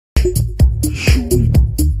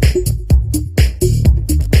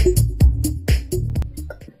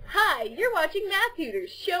Hi, you're watching Math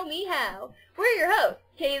Tooters. Show me how. We're your hosts,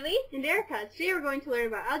 Kaylee and Erica. Today we're going to learn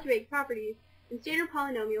about algebraic properties in standard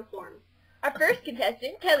polynomial form. Our first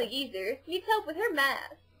contestant, Kelly Geezer, needs help with her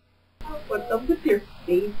math. What's up with your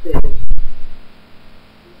faces?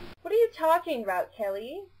 What are you talking about,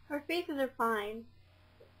 Kelly? Our faces are fine.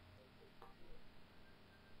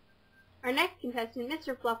 Our next contestant,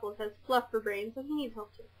 Mr. Fluffles, has fluff for brains, so he needs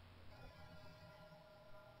help too.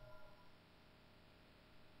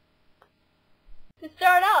 To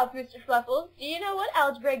start off, Mr. Fluffles, do you know what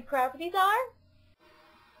algebraic properties are?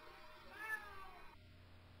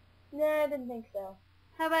 Nah, I didn't think so.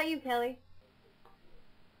 How about you, Kelly?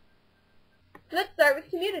 Let's start with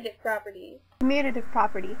commutative properties. Commutative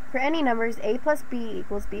property. For any numbers, a plus b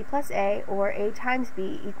equals b plus a, or a times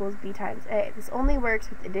b equals b times a. This only works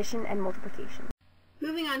with addition and multiplication.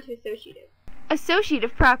 Moving on to associative.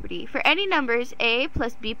 Associative property. For any numbers, a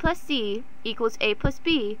plus b plus c equals a plus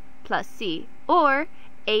b plus c, or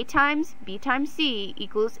a times b times c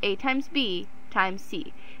equals a times b times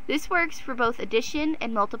c. This works for both addition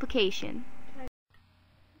and multiplication.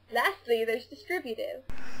 Lastly, there's distributive.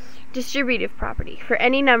 Distributive property. For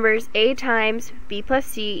any numbers, a times b plus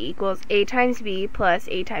c equals a times b plus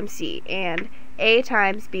a times c, and a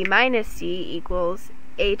times b minus c equals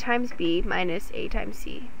a times b minus a times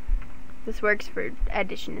c. This works for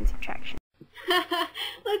addition and subtraction.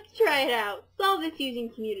 Let's try it out. Solve this using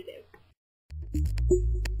commutative.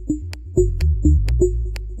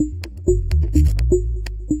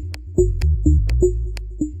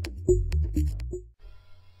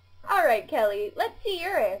 Alright, Kelly, let's see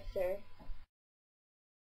your answer.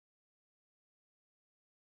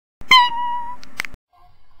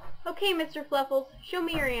 Okay, Mr. Fluffles, show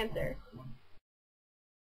me your answer.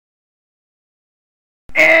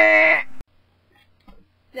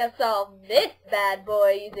 Now solve this bad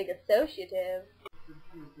boy using associative.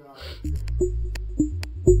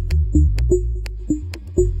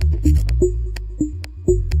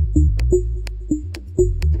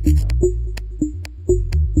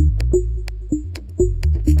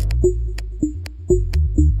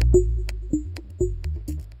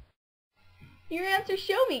 Your answer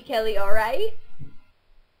show me, Kelly, alright?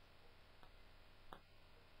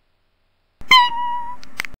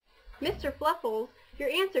 Mr. Fluffles, your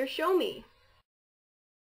answer show me.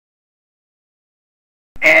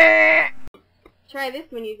 Try this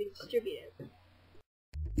one using distributive.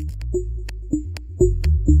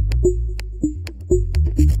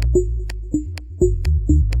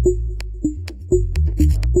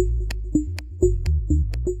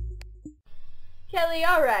 Kelly,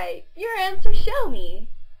 alright. Your answer show me.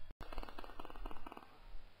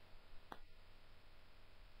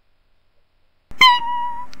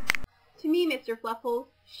 To me, Mr. Fluffles,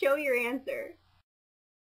 show your answer.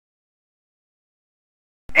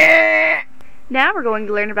 Now we're going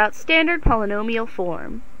to learn about standard polynomial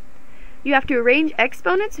form. You have to arrange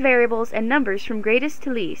exponents, variables, and numbers from greatest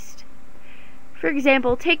to least. For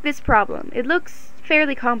example, take this problem. It looks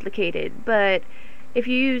fairly complicated, but if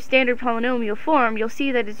you use standard polynomial form, you'll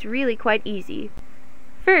see that it's really quite easy.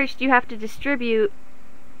 First, you have to distribute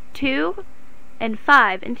 2 and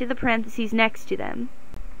 5 into the parentheses next to them.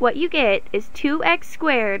 What you get is 2x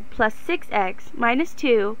squared plus 6x minus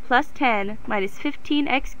 2 plus 10 minus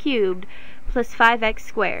 15x cubed plus 5x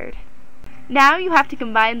squared. Now you have to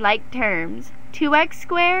combine like terms. 2x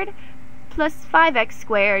squared plus 5x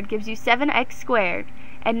squared gives you 7x squared,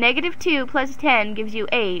 and negative 2 plus 10 gives you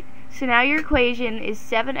 8. So now your equation is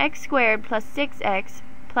 7x squared plus 6x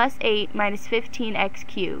plus 8 minus 15x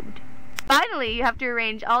cubed. Finally, you have to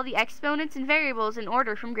arrange all the exponents and variables in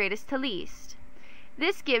order from greatest to least.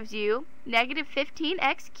 This gives you negative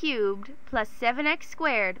 15x cubed plus 7x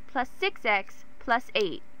squared plus 6x plus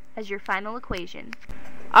 8 as your final equation.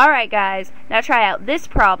 Alright guys, now try out this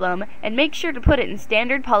problem and make sure to put it in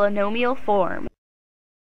standard polynomial form.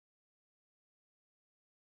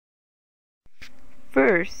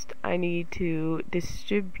 First, I need to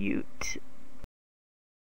distribute.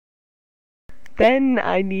 Then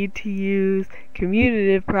I need to use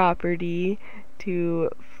commutative property to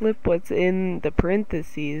flip what's in the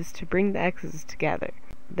parentheses to bring the x's together.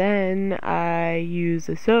 Then I use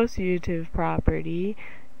associative property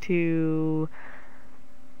to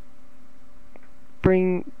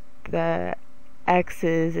bring the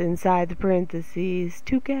x's inside the parentheses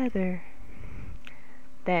together.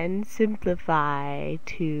 Then simplify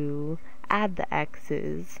to add the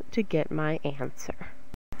x's to get my answer.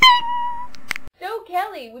 So,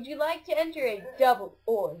 Kelly, would you like to enter a double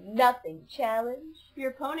or nothing challenge? Your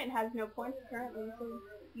opponent has no points currently, so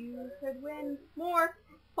you could win more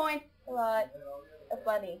points. A lot of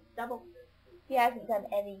money. Double. He hasn't done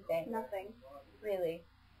anything. Nothing. Really.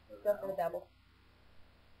 Go for the double.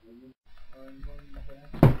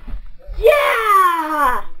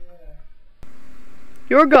 Yeah!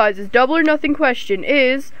 Your guys' double or nothing question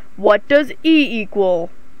is, what does E equal?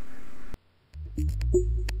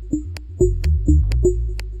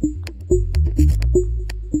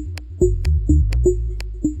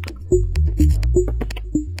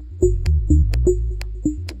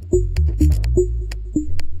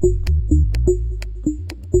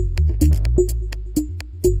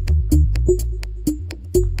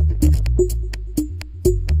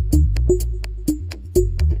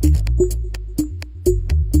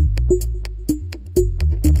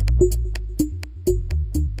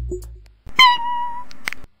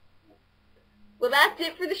 Well, that's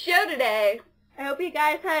it for the show today. I hope you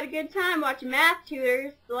guys had a good time watching Math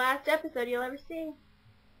Tutors, the last episode you'll ever see.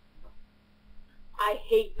 I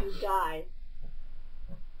hate you guys.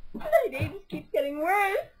 The day just keeps getting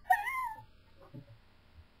worse.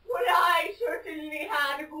 But I certainly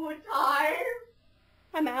had a good time.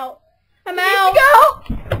 I'm out. I'm out.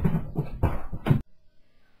 Go!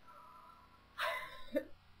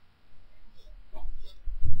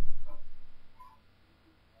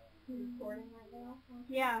 Recording right now?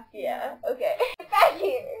 Yeah. Yeah, okay. Get back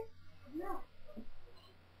here!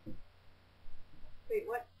 Wait,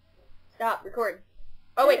 what? Stop, record.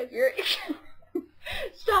 Oh wait, you're...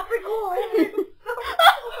 Stop recording!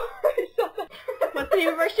 What's the name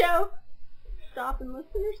of our show? Stop and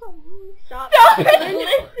listen or something? Stop and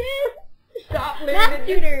listen! Stop Math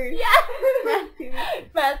moving. Tutors! Yeah! Math Tutors.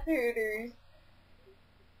 Math Tutors.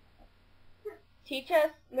 Teach us,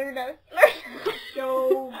 learn us,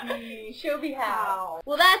 Show me. show me how.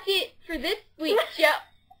 Well, that's it for this week's show.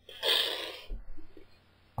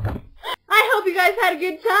 I hope you guys had a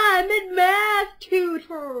good time at Math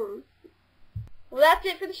Tutors. Well, that's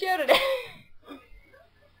it for the show today. I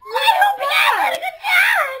hope you guys had a good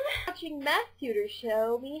time. Watching Math Tutors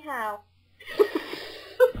show me how.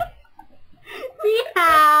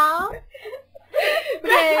 Meow.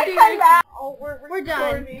 Okay, oh, We're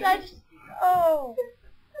done. recording. Oh,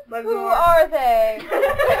 Love who you all. are they?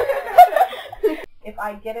 If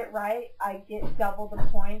I get it right, I get double the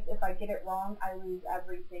points. If I get it wrong, I lose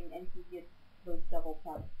everything, and he gets those double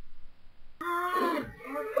points. Oh,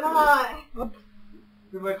 God.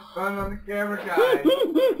 Too much fun on the camera, guys.